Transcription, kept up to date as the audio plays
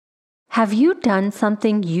Have you done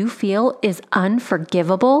something you feel is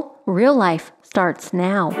unforgivable? Real life starts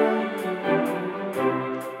now.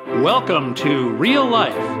 Welcome to Real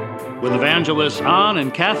Life with evangelists Ann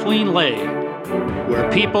and Kathleen Lay,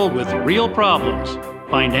 where people with real problems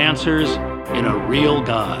find answers in a real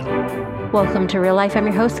God. Welcome to Real Life. I'm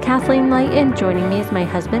your host, Kathleen Lay, and joining me is my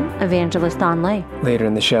husband, evangelist Ann Lay. Later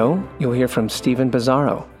in the show, you'll hear from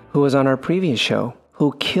Pizzaro, who was on our previous show,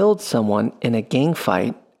 who killed someone in a gang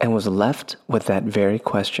fight and was left with that very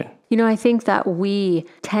question. You know, I think that we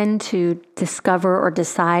tend to discover or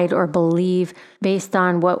decide or believe based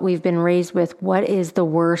on what we've been raised with, what is the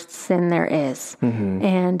worst sin there is. Mm-hmm.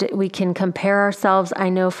 And we can compare ourselves. I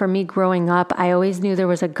know for me growing up, I always knew there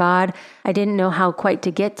was a God. I didn't know how quite to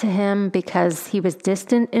get to him because he was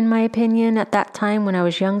distant, in my opinion, at that time when I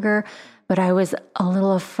was younger. But I was a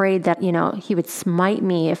little afraid that, he would smite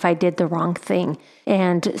me if I did the wrong thing.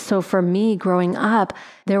 And so for me growing up,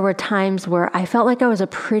 there were times where I felt like I was a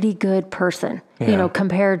pretty good person,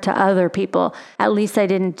 compared to other people. At least I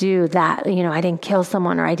didn't do that. I didn't kill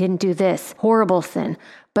someone or I didn't do this horrible sin.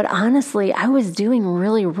 But honestly, I was doing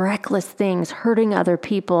really reckless things, hurting other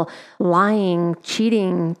people, lying,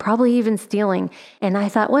 cheating, probably even stealing. And I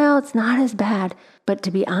thought, well, it's not as bad. But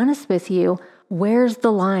to be honest with you, where's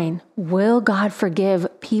the line? Will God forgive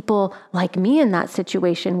people like me in that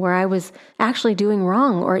situation where I was actually doing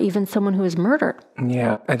wrong, or even someone who was murdered?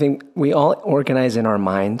 Yeah, I think we all organize in our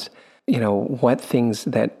minds, what things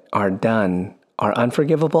that are done are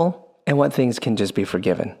unforgivable and what things can just be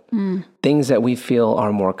forgiven. Things that we feel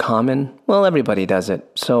are more common, well, everybody does it.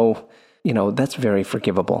 So, that's very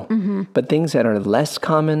forgivable. Mm-hmm. But things that are less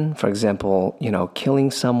common, for example, killing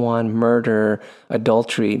someone, murder,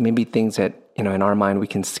 adultery, maybe things that in our mind, we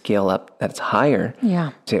can scale up that's higher.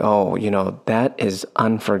 Yeah. Say, that is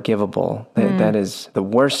unforgivable. That is the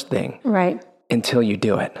worst thing. Right. Until you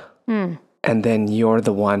do it. And then you're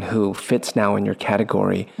the one who fits now in your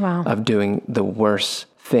category of doing the worst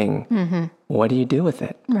thing. Mm-hmm. What do you do with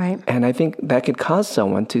it? Right. And I think that could cause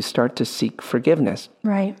someone to start to seek forgiveness.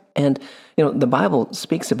 Right. And, the Bible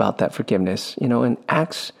speaks about that forgiveness. In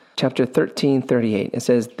Acts Chapter 13:38, it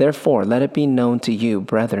says, "Therefore, let it be known to you,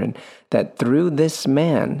 brethren, that through this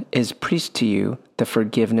man is preached to you the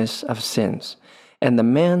forgiveness of sins." And the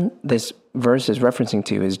man this verse is referencing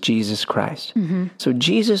to is Jesus Christ. Mm-hmm. So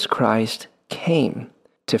Jesus Christ came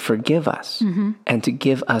to forgive us and to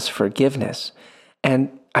give us forgiveness. And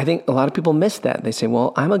I think a lot of people miss that. They say,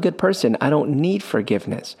 well, I'm a good person. I don't need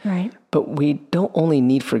forgiveness. Right. But we don't only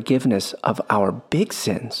need forgiveness of our big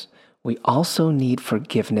sins. We also need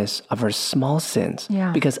forgiveness of our small sins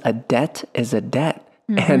because a debt is a debt.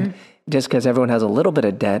 Mm-hmm. And just because everyone has a little bit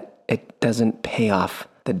of debt, it doesn't pay off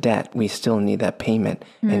the debt. We still need that payment.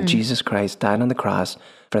 And Jesus Christ died on the cross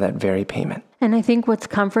for that very payment. And I think what's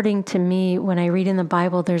comforting to me when I read in the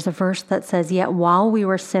Bible, there's a verse that says, yet while we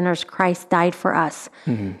were sinners, Christ died for us.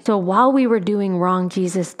 Mm-hmm. So while we were doing wrong,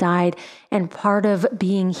 Jesus died. And part of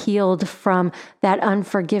being healed from that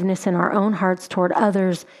unforgiveness in our own hearts toward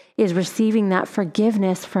others is receiving that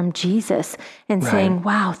forgiveness from Jesus and saying,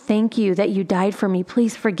 wow, thank you that you died for me.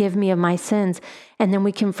 Please forgive me of my sins. And then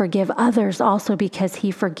we can forgive others also because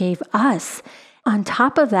he forgave us. On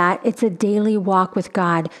top of that, it's a daily walk with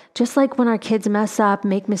God. Just like when our kids mess up,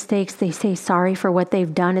 make mistakes, they say sorry for what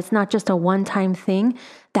they've done. It's not just a one-time thing.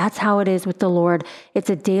 That's how it is with the Lord. It's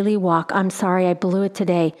a daily walk. I'm sorry, I blew it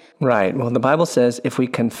today. Right. Well, the Bible says if we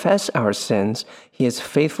confess our sins, he is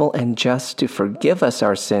faithful and just to forgive us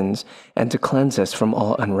our sins and to cleanse us from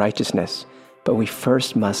all unrighteousness. But we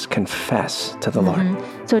first must confess to the Lord.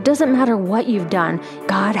 So it doesn't matter what you've done.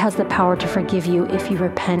 God has the power to forgive you if you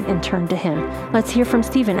repent and turn to him. Let's hear from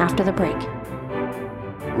Stephen after the break.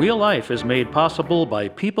 Real Life is made possible by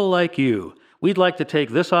people like you. We'd like to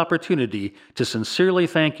take this opportunity to sincerely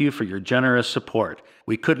thank you for your generous support.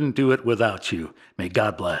 We couldn't do it without you. May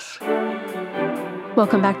God bless.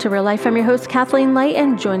 Welcome back to Real Life. I'm your host, Kathleen Lay,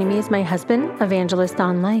 and joining me is my husband, evangelist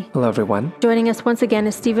Ann Lay. Hello, everyone. Joining us once again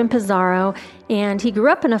is Pizzaro, and he grew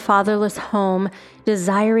up in a fatherless home,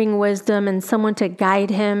 desiring wisdom and someone to guide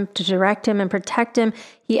him, to direct him, and protect him.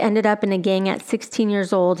 He ended up in a gang at 16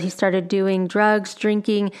 years old. He started doing drugs,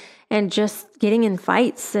 drinking, and just getting in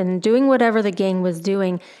fights and doing whatever the gang was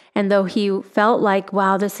doing. And though he felt like,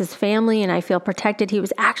 wow, this is family and I feel protected, he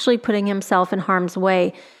was actually putting himself in harm's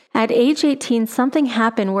way. At age 18, something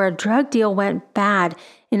happened where a drug deal went bad.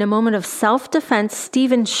 In a moment of self-defense,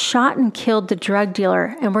 Stephen shot and killed the drug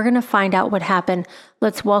dealer, and we're going to find out what happened.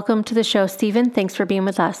 Let's welcome to the show, Stephen. Thanks for being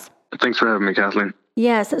with us. Thanks for having me, Kathleen.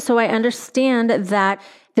 Yes, so I understand that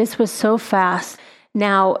this was so fast.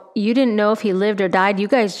 Now, you didn't know if he lived or died. You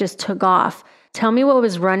guys just took off. Tell me what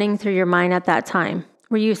was running through your mind at that time.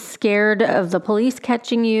 Were you scared of the police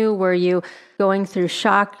catching you? Were you going through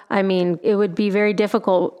shock? I mean, it would be very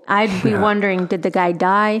difficult. I'd be wondering, did the guy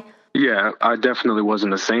die? Yeah, I definitely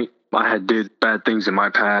wasn't a saint. I had did bad things in my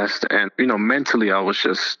past, and, mentally I was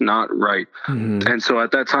just not right. And so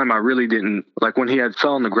at that time, I really didn't, like when he had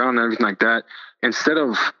fell on the ground and everything like that, instead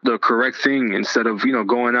of the correct thing, instead of,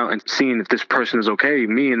 going out and seeing if this person is okay,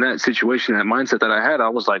 me in that situation, that mindset that I had, I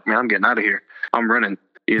was like, man, I'm getting out of here. I'm running,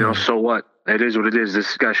 so what? It is what it is.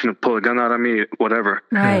 This guy shouldn't have pulled a gun out on me, whatever.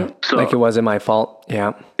 Right. So, like it wasn't my fault.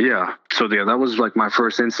 Yeah. Yeah. So that was like my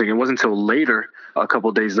first instinct. It wasn't until later, a couple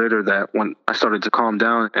of days later, that when I started to calm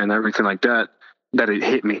down and everything like that, that it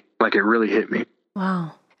hit me. Like it really hit me.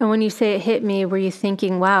 Wow. And when you say it hit me, were you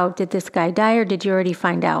thinking, wow, did this guy die, or did you already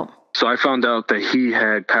find out? So I found out that he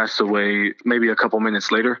had passed away maybe a couple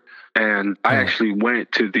minutes later. And I actually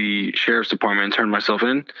went to the sheriff's department and turned myself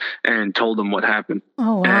in and told them what happened.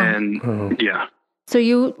 Oh, wow. And yeah. So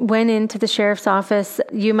you went into the sheriff's office.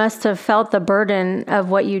 You must have felt the burden of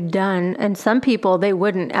what you'd done. And some people, they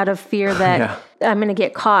wouldn't, out of fear that I'm going to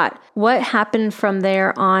get caught. What happened from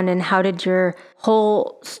there on, and how did your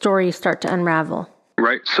whole story start to unravel?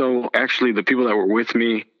 Right. So actually, the people that were with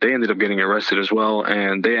me, they ended up getting arrested as well.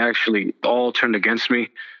 And they actually all turned against me.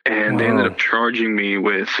 And they ended up charging me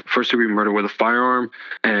with first-degree murder with a firearm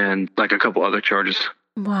and like a couple other charges.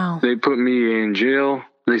 Wow. They put me in jail.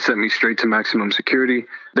 They sent me straight to maximum security.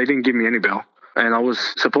 They didn't give me any bail. And I was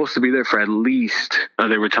supposed to be there for at least,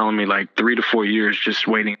 they were telling me like 3 to 4 years just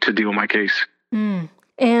waiting to deal with my case.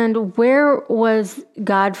 And where was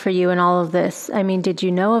God for you in all of this? I mean, did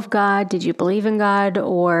you know of God? Did you believe in God?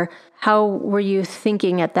 Or how were you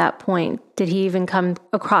thinking at that point? Did he even come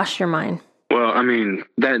across your mind? Well, I mean,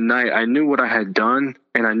 that night I knew what I had done,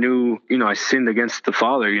 and I knew, I sinned against the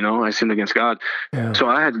Father, I sinned against God. Yeah. So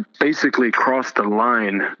I had basically crossed the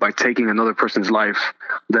line by taking another person's life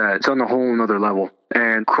that's on a whole nother level.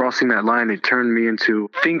 And crossing that line, it turned me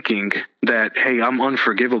into thinking that, hey, I'm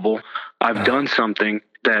unforgivable. I've done something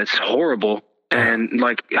that's horrible. And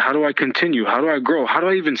like, how do I continue? How do I grow? How do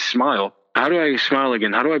I even smile? How do I smile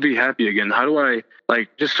again? How do I be happy again? How do I,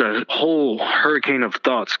 just a whole hurricane of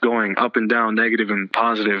thoughts going up and down, negative and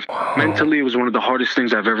positive. Wow. Mentally, it was one of the hardest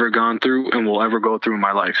things I've ever gone through and will ever go through in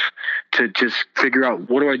my life, to just figure out,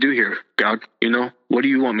 what do I do here, God? What do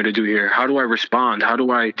you want me to do here? How do I respond? How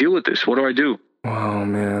do I deal with this? What do I do? Oh,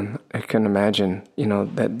 man, I can imagine,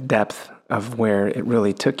 that depth of where it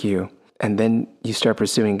really took you. And then you start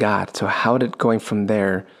pursuing God. So how did going from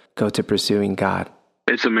there go to pursuing God?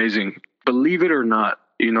 It's amazing. Believe it or not,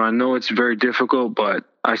 I know it's very difficult, but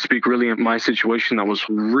I speak really in my situation that was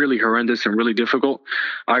really horrendous and really difficult.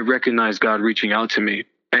 I recognized God reaching out to me.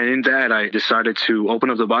 And in that, I decided to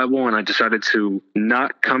open up the Bible, and I decided to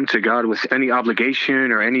not come to God with any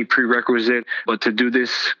obligation or any prerequisite, but to do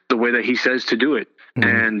this the way that he says to do it.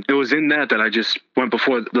 And it was in that I just went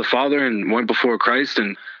before the Father and went before Christ,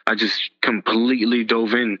 and I just completely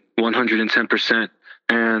dove in 110%.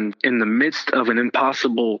 And in the midst of an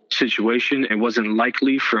impossible situation, it wasn't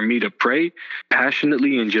likely for me to pray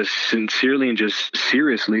passionately and just sincerely and just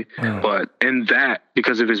seriously. But in that,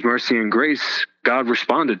 because of his mercy and grace, God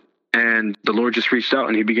responded. And the Lord just reached out,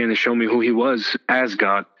 and he began to show me who he was as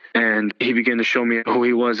God. And he began to show me who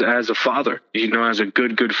he was as a father, as a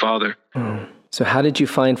good, good father. So how did you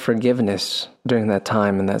find forgiveness during that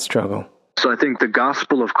time and that struggle? So I think the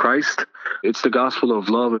gospel of Christ, it's the gospel of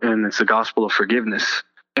love, and it's the gospel of forgiveness.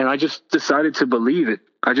 And I just decided to believe it.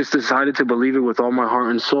 I just decided to believe it with all my heart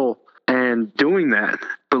and soul. And doing that,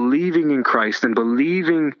 believing in Christ and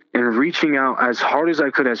believing and reaching out as hard as I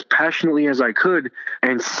could, as passionately as I could,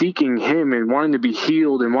 and seeking him and wanting to be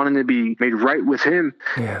healed and wanting to be made right with him,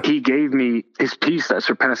 he gave me his peace that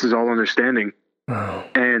surpasses all understanding.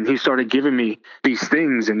 And he started giving me these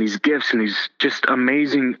things and these gifts and these just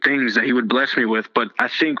amazing things that he would bless me with. But I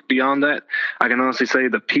think beyond that, I can honestly say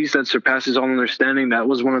the peace that surpasses all understanding, that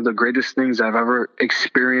was one of the greatest things I've ever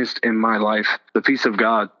experienced in my life. The peace of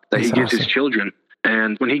God that he gives his children.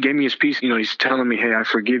 And when he gave me his peace, he's telling me, hey, I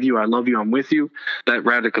forgive you. I love you. I'm with you. That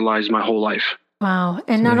radicalized my whole life. Wow.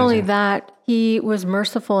 And not only that, he was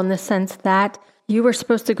merciful in the sense that you were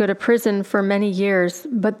supposed to go to prison for many years,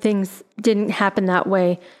 but things didn't happen that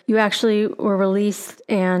way. You actually were released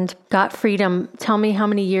and got freedom. Tell me how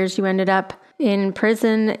many years you ended up in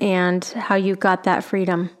prison and how you got that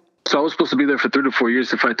freedom. So I was supposed to be there for 3 to 4 years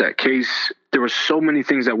to fight that case. There were so many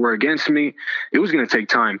things that were against me. It was going to take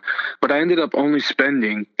time. But I ended up only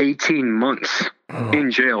spending 18 months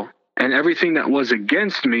in jail. And everything that was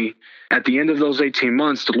against me, at the end of those 18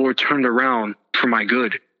 months, the Lord turned around for my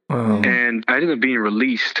good. And I ended up being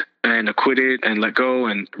released and acquitted and let go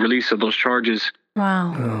and released of those charges.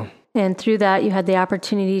 Wow. And through that, you had the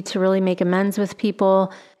opportunity to really make amends with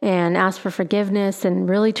people and ask for forgiveness and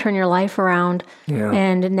really turn your life around. Yeah.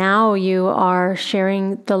 And now you are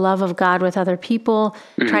sharing the love of God with other people,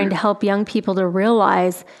 trying to help young people to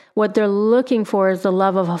realize what they're looking for is the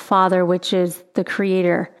love of a Father, which is the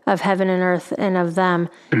creator of heaven and earth and of them.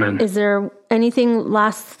 Amen. Is there anything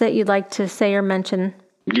last that you'd like to say or mention?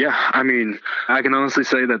 Yeah, I mean, I can honestly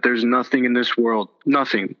say that there's nothing in this world,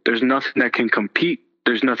 nothing. There's nothing that can compete.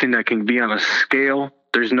 There's nothing that can be on a scale.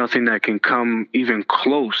 There's nothing that can come even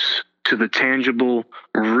close to the tangible,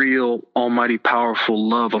 real, almighty, powerful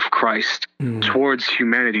love of Christ towards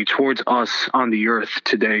humanity, towards us on the earth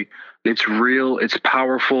today. It's real, it's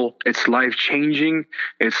powerful, it's life-changing,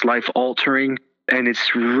 it's life-altering, and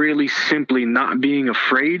it's really simply not being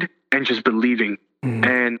afraid and just believing.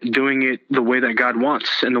 And doing it the way that God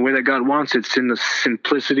wants. And the way that God wants, it's in the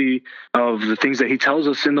simplicity of the things that he tells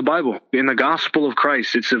us in the Bible, in the gospel of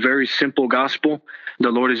Christ. It's a very simple gospel.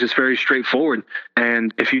 The Lord is just very straightforward.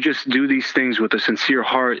 And if you just do these things with a sincere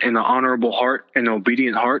heart and an honorable heart and an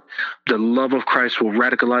obedient heart, the love of Christ will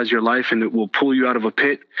radicalize your life and it will pull you out of a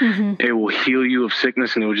pit. It will heal you of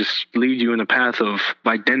sickness and it will just lead you in a path of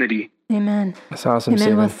identity. Amen. That's awesome, Amen.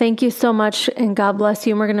 Stephen. Well, thank you so much, and God bless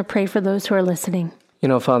you. And we're going to pray for those who are listening. You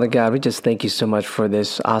know, Father God, we just thank you so much for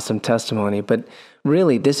this awesome testimony. But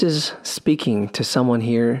really, this is speaking to someone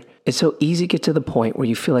here. It's so easy to get to the point where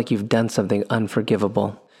you feel like you've done something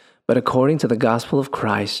unforgivable. But according to the gospel of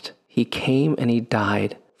Christ, he came and he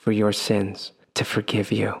died for your sins to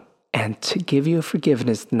forgive you and to give you a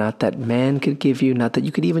forgiveness not that man could give you, not that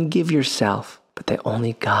you could even give yourself, but that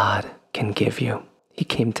only God can give you. He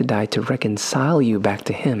came to die to reconcile you back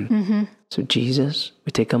to him. So Jesus,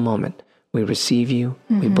 we take a moment. We receive you.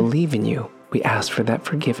 We believe in you. We ask for that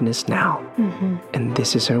forgiveness now. And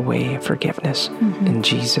this is our way of forgiveness. In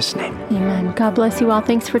Jesus' name. Amen. God bless you all.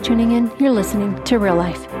 Thanks for tuning in. You're listening to Real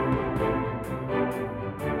Life.